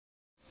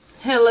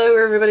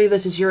everybody,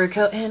 this is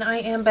Yuriko, and I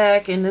am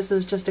back, and this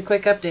is just a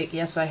quick update.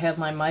 Yes, I have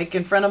my mic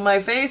in front of my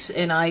face,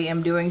 and I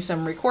am doing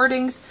some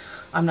recordings.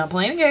 I'm not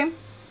playing a game.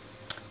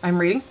 I'm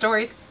reading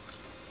stories.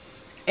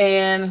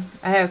 And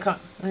I have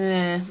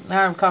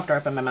now a cough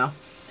drop in my mouth.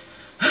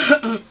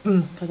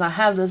 Because I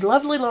have this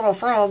lovely little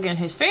frog, and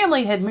his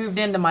family had moved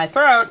into my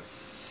throat,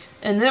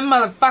 and them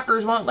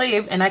motherfuckers won't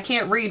leave, and I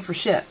can't read for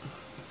shit.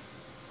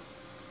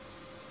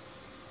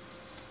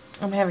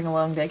 I'm having a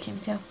long day, can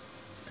you tell?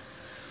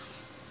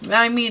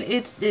 I mean,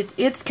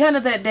 it's kind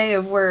of that day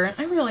of where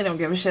I really don't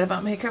give a shit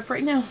about makeup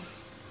right now.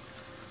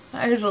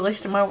 That is the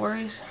least of my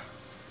worries.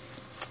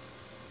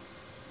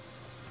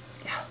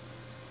 Yeah.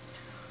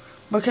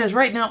 Because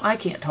right now I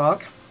can't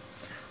talk.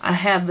 I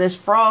have this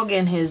frog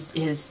and his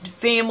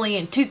family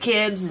and 2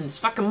 kids and his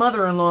fucking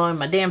mother-in-law in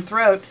my damn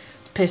throat.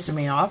 It's pissing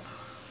me off.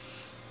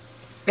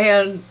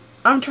 And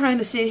I'm trying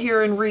to sit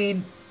here and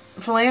read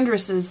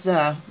Philandris's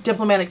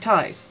Diplomatic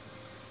Ties.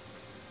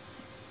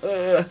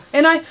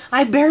 And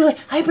I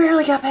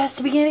barely got past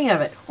the beginning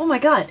of it. Oh my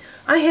god.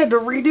 I had to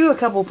redo a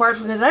couple parts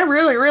because I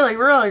really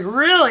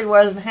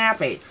wasn't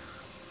happy.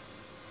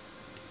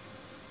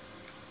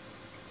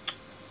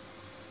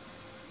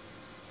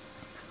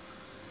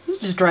 This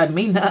is just driving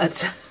me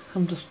nuts.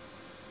 I'm just...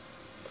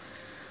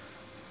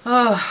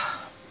 And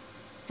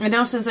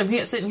now since I'm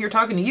sitting here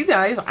talking to you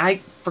guys,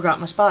 I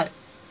forgot my spot.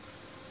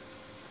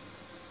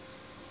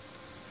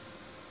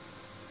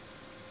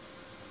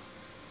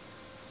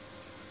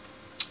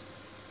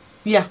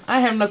 Yeah, I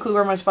have no clue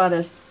where my spot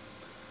is.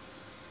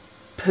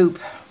 Poop.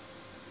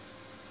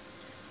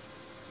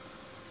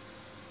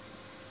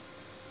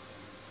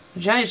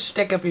 Giant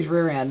stick up his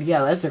rear end.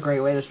 Yeah, that's a great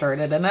way to start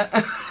it, isn't it?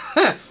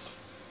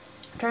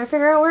 Trying to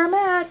figure out where I'm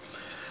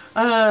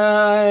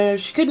at.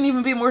 She couldn't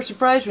even be more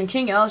surprised when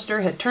King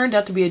Alistair had turned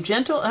out to be a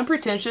gentle,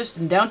 unpretentious,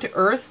 and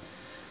down-to-earth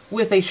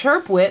with a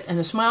sharp wit and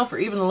a smile for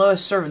even the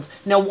lowest servants.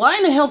 Now, why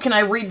in the hell can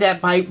I read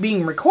that by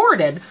being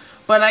recorded,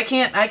 but I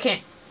can't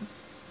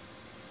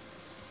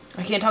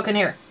talk in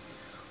here.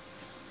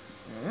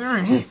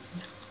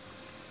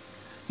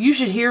 You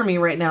should hear me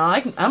right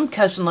now. I'm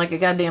cussing like a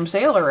goddamn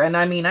sailor, and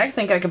I mean, I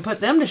think I can put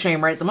them to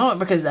shame right at the moment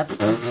because that...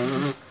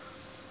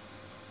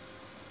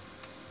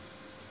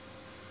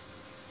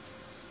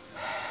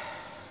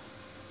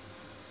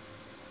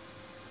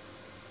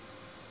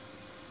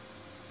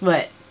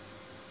 But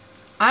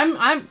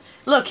I'm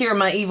look here,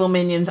 my evil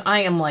minions.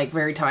 I am like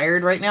very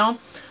tired right now.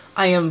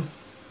 My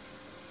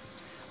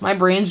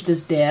brain's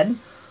just dead.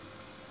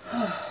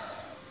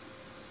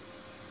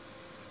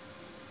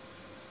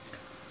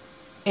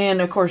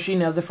 And, of course, you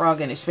know, the frog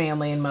and his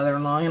family and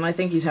mother-in-law. And I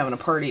think he's having a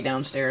party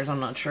downstairs.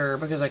 I'm not sure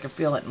because I can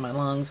feel it in my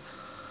lungs.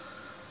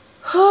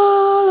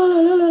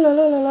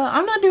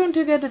 I'm not doing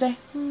too good today.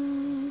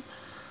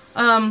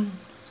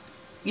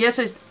 Yes,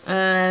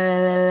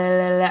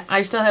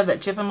 I still have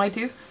that chip in my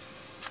tooth.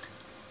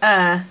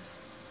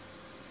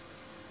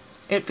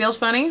 It feels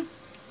funny.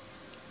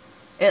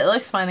 It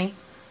looks funny.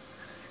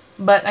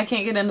 But I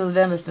can't get into the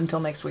dentist until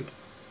next week.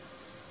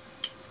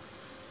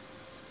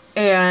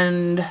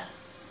 And...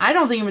 I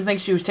don't even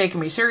think she was taking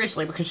me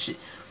seriously because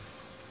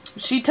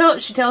she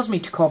tells me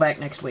to call back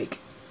next week.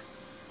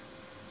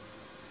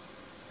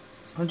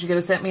 Aren't you gonna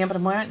set me up an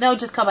appointment? No,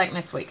 just call back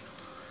next week.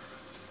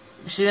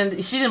 She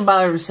didn't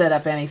bother to set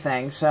up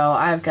anything, so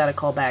I've got to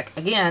call back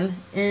again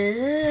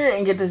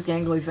and get this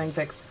gangly thing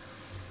fixed.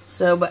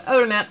 So, but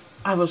other than that,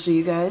 I will see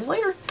you guys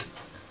later.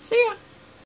 See ya.